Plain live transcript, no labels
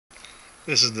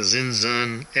This is the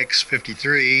Xinxun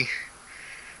X53.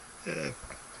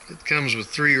 It comes with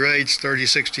 3 rates, 30,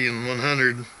 60, and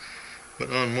 100. But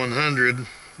on 100,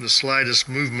 the slightest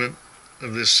movement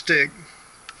of this stick,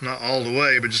 not all the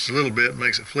way, but just a little bit,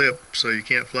 makes it flip, so you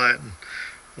can't fly it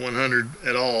in 100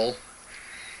 at all.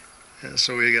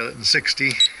 So we got it in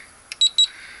 60.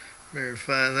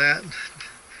 Verify that. And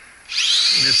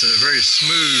it's a very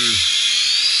smooth,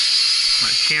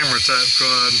 like camera type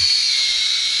quad.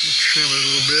 Trim it a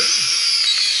little bit.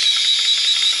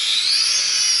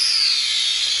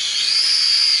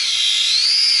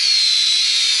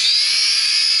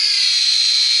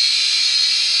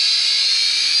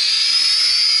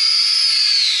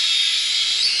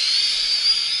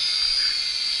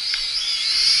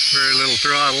 Very little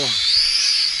throttle.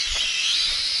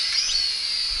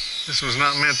 This was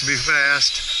not meant to be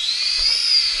fast.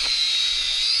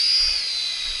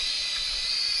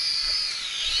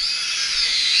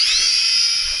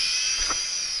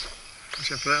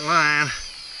 Watch out for that line.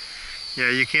 Yeah,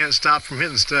 you can't stop from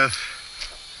hitting stuff.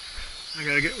 I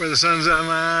gotta get where the sun's out of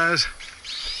my eyes.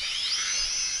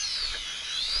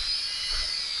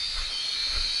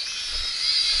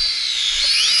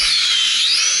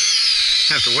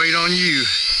 Have to wait on you.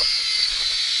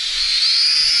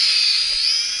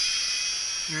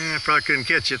 Yeah, I probably couldn't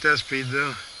catch you at that speed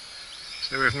though.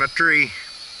 Stay away from that tree.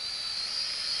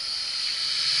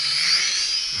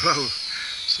 Whoa,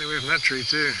 stay away from that tree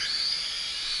too.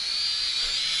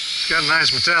 It's got a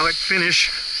nice metallic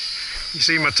finish. You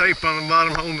see my tape on the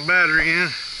bottom holding the battery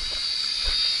in.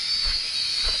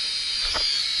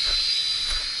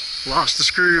 Lost the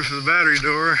screw for the battery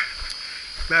door.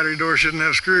 Battery door shouldn't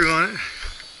have a screw on it.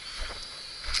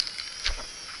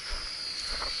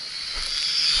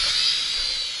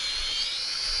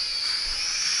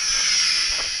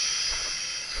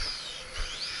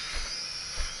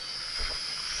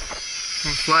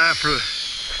 We'll fly for the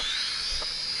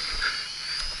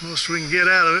most we can get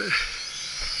out of it.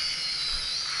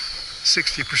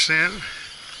 60%.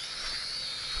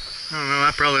 I don't know,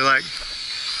 I probably like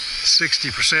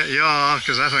 60% yaw,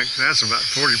 because I think that's about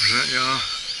 40% yaw.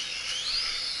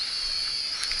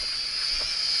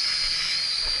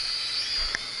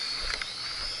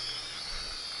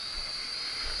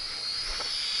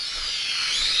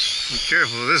 Be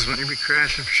careful of this one, you'll be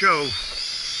crashing for show.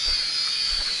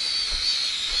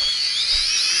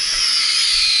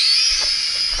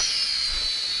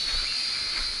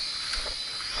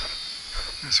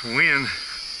 That's wind.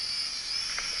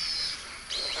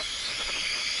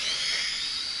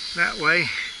 That way.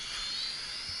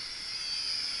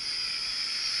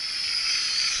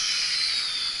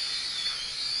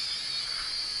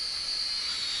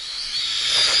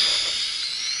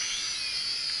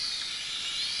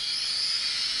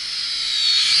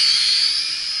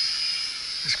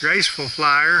 This graceful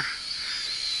flyer,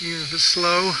 even if it's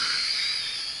slow.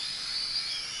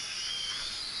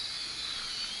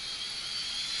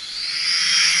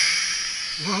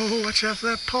 Whoa, watch out for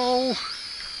that pole.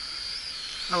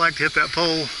 I like to hit that pole.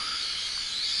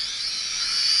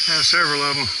 I have several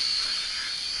of them.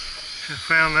 I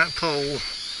found that pole.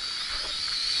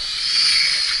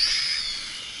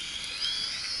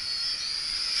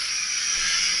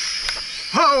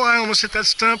 Oh, I almost hit that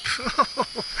stump.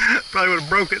 Probably would have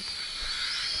broke it.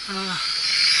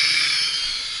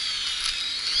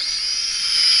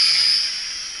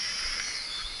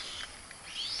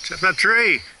 Check that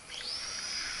tree.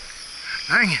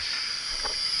 Dang it.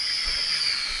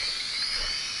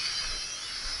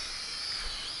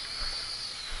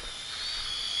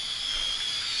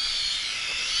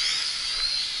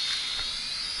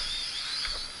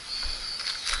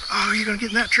 Oh, you're gonna get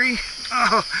in that tree?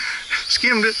 Oh,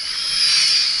 skimmed it.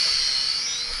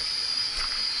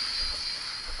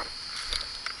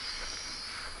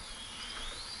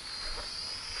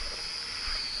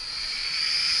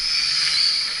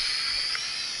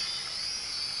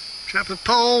 Trap the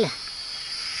pole.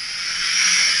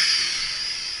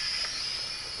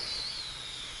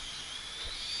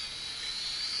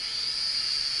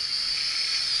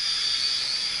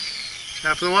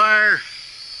 Trap the wire.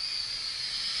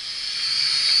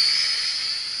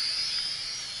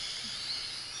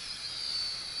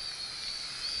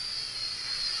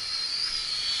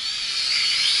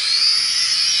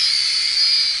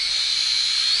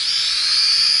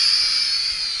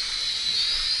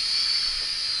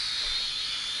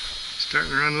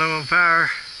 Starting to run low on power.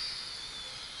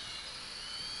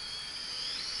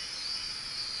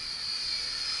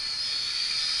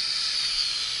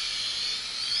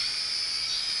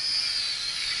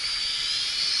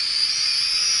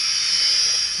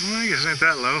 Well, I guess it ain't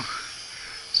that low.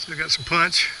 Still got some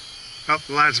punch. Oh,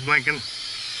 the light's blinking.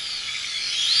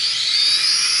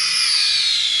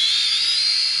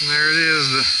 And there it is,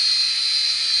 the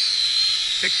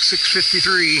X653.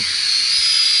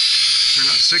 Or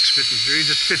not 653,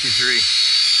 just 53.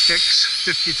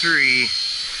 X53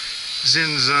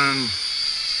 Xinxun.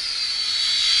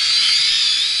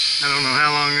 I don't know how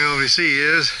long the LVC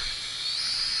is.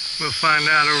 We'll find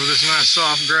out over this nice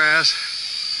soft grass.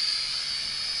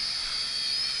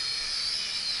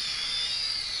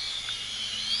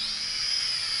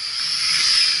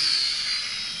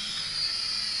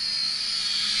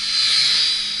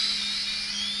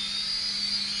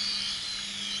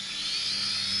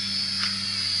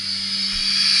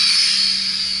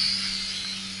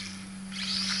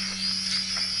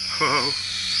 Whoa.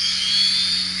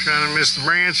 Trying to miss the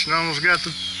branch and almost got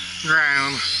the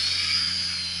ground.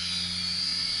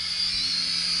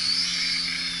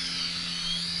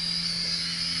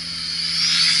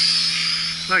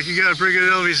 Looks like you got a pretty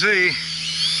good LVC.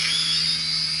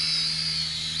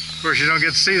 Of course, you don't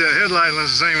get to see that headlight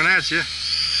unless it's aiming at you.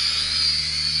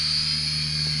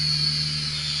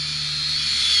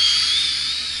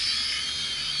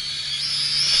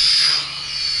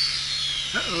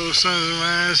 Uh-oh, sons of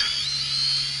eyes.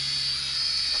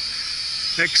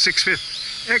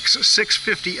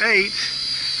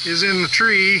 X658 is in the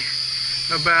tree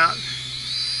about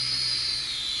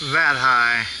that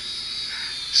high.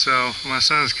 So my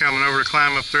son's coming over to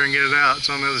climb up there and get it out. It's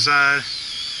on the other side.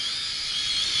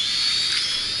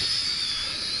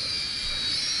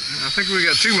 I think we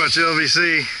got too much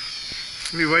LVC.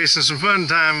 We'll be wasting some fun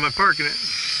time by parking it.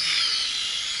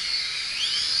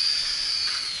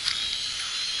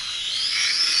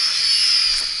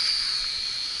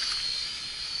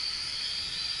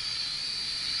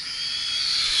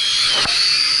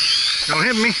 Don't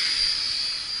hit me.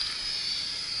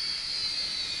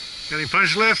 Got any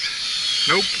punch left?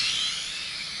 Nope.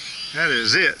 That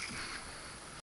is it.